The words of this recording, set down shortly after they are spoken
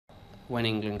when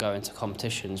England go into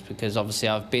competitions, because obviously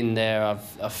I've been there,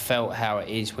 I've felt how it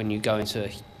is when you go into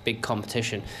a big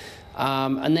competition.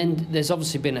 And then there's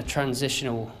obviously been a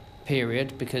transitional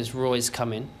period because Roy's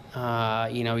come in.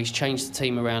 You know, he's changed the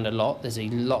team around a lot. There's a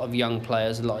lot of young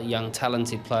players, a lot of young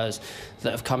talented players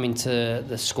that have come into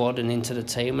the squad and into the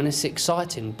team, and it's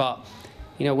exciting. But,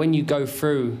 you know, when you go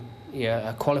through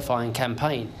a qualifying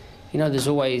campaign, you know, there's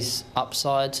always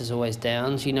upsides, there's always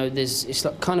downs. You know, it's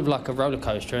kind of like a roller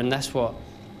coaster, and that's what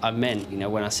I meant, you know,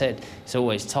 when I said it's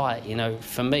always tight. You know,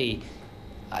 for me,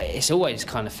 it's always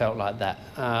kind of felt like that.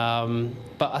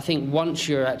 But I think once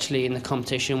you're actually in the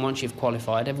competition, once you've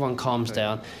qualified, everyone calms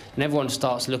down and everyone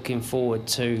starts looking forward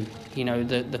to, you know,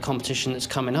 the competition that's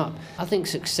coming up. I think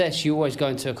success, you always go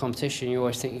into a competition, you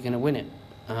always think you're going to win it.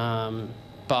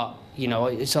 But, you know,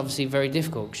 it's obviously very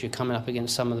difficult because you're coming up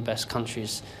against some of the best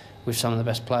countries with some of the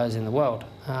best players in the world.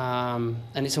 And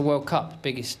it's a World Cup,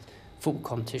 biggest football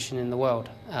competition in the world.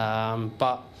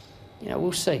 But, you know,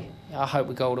 we'll see. I hope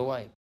we go all the way.